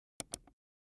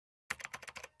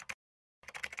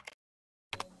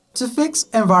To fix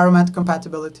environment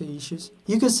compatibility issues,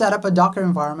 you can set up a Docker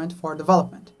environment for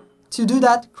development. To do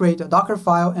that, create a Docker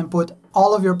file and put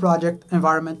all of your project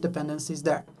environment dependencies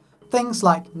there. Things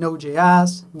like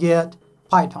Node.js, Git,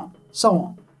 Python, so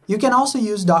on. You can also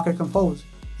use Docker Compose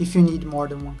if you need more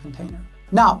than one container.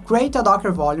 Now, create a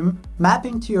Docker volume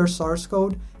mapping to your source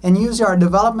code and use your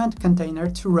development container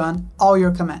to run all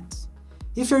your commands.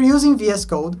 If you're using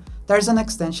VSCode, there's an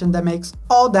extension that makes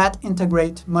all that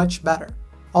integrate much better.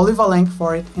 I'll leave a link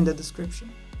for it in the description.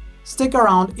 Stick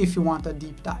around if you want a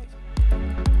deep dive.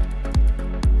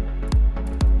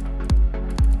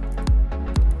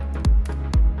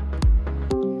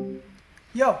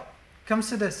 Yo, come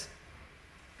see this.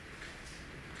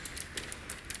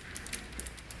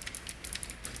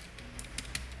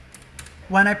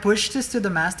 When I push this to the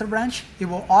master branch, it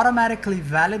will automatically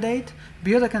validate,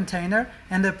 build a container,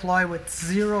 and deploy with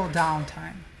zero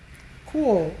downtime.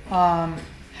 Cool.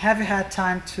 Have you had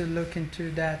time to look into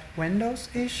that Windows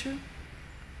issue?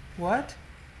 What?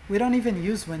 We don't even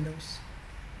use Windows.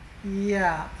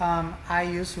 Yeah, I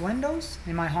use Windows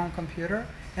in my home computer,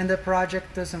 and the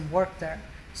project doesn't work there.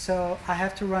 So I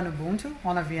have to run Ubuntu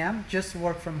on a VM just to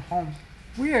work from home.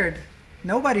 Weird.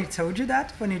 Nobody told you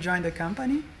that when you joined the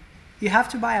company? You have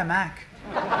to buy a Mac.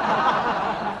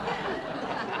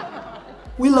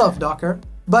 We love Docker,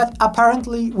 but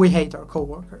apparently we hate our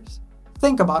coworkers.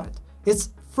 Think about it. It's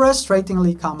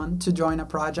frustratingly common to join a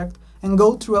project and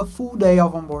go through a full day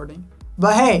of onboarding.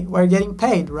 But hey, we're getting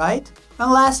paid, right?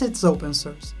 Unless it's open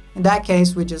source. In that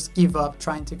case, we just give up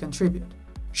trying to contribute.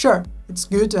 Sure, it's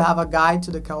good to have a guide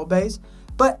to the codebase,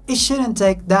 but it shouldn't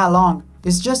take that long.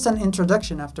 It's just an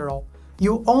introduction after all.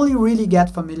 You only really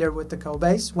get familiar with the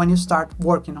codebase when you start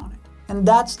working on it. And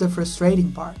that's the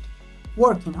frustrating part.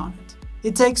 Working on it.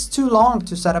 It takes too long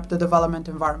to set up the development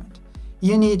environment.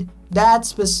 You need that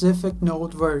specific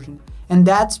Node version, and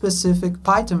that specific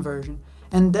Python version,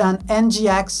 and an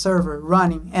NGX server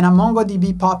running and a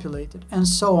MongoDB populated, and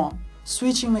so on.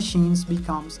 Switching machines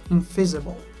becomes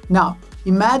infeasible. Now,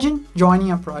 imagine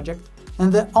joining a project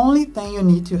and the only thing you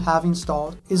need to have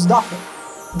installed is Docker.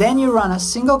 Then you run a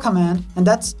single command and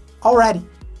that's all ready.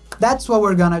 That's what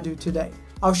we're gonna do today.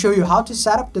 I'll show you how to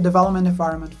set up the development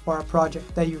environment for a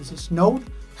project that uses Node,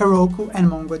 Heroku, and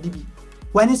MongoDB.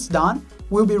 When it's done,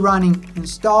 we'll be running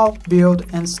install, build,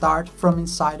 and start from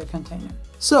inside a container.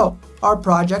 So, our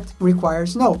project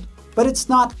requires Node, but it's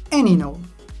not any Node.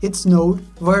 It's Node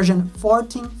version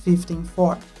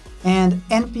 14.15.4 and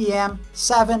npm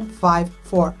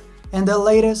 754 and the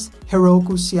latest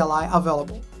Heroku CLI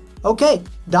available. Okay,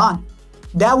 done.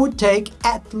 That would take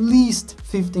at least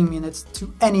 15 minutes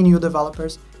to any new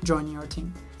developers joining your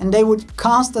team, and they would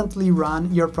constantly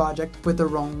run your project with the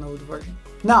wrong Node version.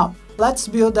 Now, let's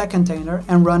build that container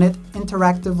and run it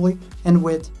interactively and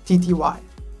with TTY.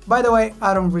 By the way,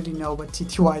 I don't really know what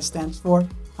TTY stands for.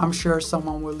 I'm sure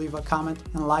someone will leave a comment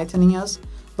enlightening us,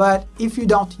 but if you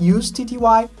don't use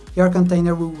TTY, your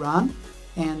container will run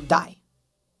and die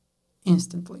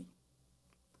instantly.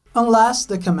 Unless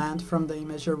the command from the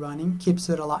image you're running keeps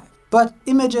it alive. But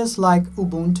images like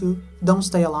Ubuntu don't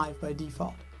stay alive by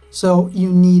default, so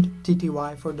you need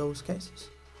TTY for those cases.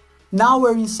 Now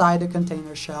we're inside the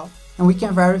container shell, and we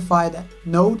can verify that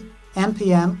Node,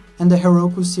 npm, and the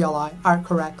Heroku CLI are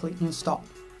correctly installed.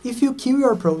 If you kill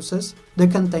your process, the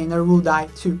container will die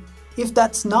too. If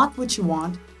that's not what you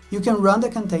want, you can run the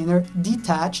container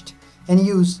detached and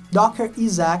use docker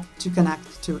exec to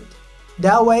connect to it.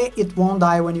 That way, it won't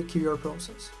die when you kill your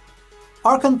process.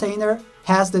 Our container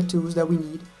has the tools that we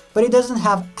need, but it doesn't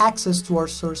have access to our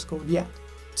source code yet.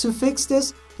 To fix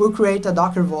this, we'll create a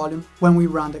Docker volume when we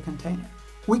run the container.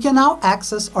 We can now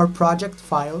access our project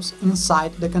files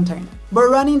inside the container, but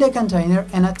running the container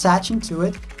and attaching to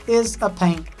it is a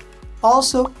pain.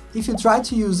 Also, if you try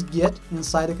to use Git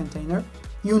inside the container,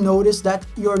 you'll notice that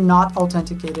you're not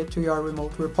authenticated to your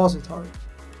remote repository.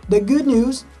 The good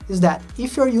news is that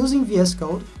if you're using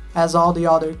VSCode, as all the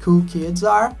other cool kids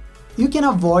are, you can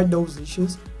avoid those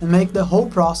issues and make the whole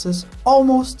process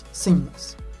almost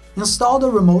seamless. Install the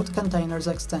remote containers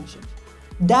extension.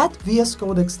 That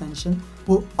VSCode extension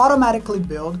will automatically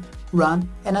build, run,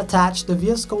 and attach the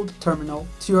VSCode terminal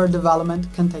to your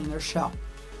development container shell.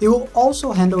 It will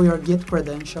also handle your Git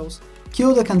credentials,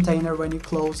 kill the container when you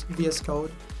close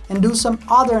VSCode, and do some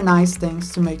other nice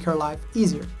things to make your life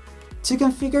easier. To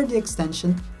configure the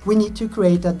extension, we need to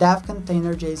create a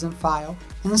dev-container.json file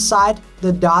inside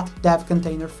the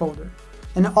 .devcontainer folder,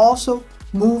 and also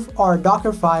move our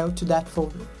Docker file to that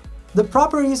folder. The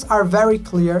properties are very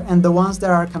clear, and the ones that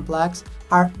are complex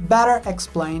are better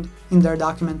explained in their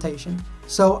documentation,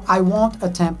 so I won't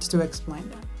attempt to explain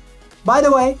them. By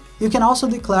the way, you can also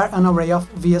declare an array of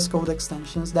VSCode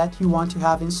extensions that you want to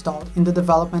have installed in the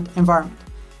development environment.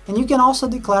 And you can also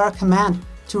declare a command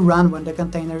to run when the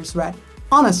container is ready.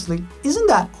 Honestly, isn't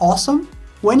that awesome?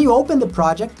 When you open the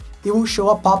project, it will show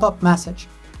a pop-up message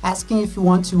asking if you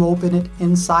want to open it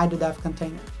inside the dev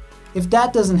container. If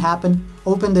that doesn't happen,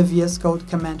 open the VSCode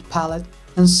command palette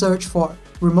and search for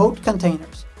Remote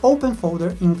Containers, Open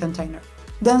Folder in Container.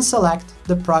 Then select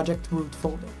the project root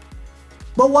folder.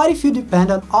 But what if you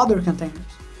depend on other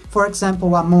containers? For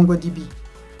example, a MongoDB.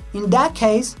 In that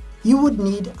case, you would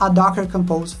need a Docker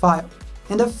Compose file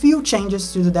and a few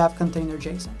changes to the dev container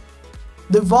JSON.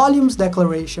 The volumes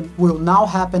declaration will now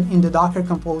happen in the Docker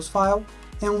Compose file,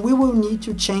 and we will need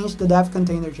to change the dev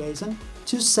container JSON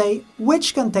to say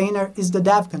which container is the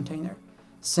dev container,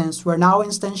 since we're now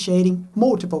instantiating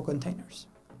multiple containers.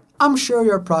 I'm sure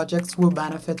your projects will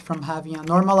benefit from having a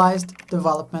normalized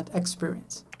development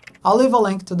experience. I'll leave a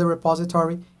link to the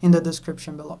repository in the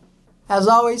description below. As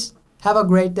always, have a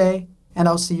great day, and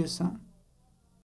I'll see you soon.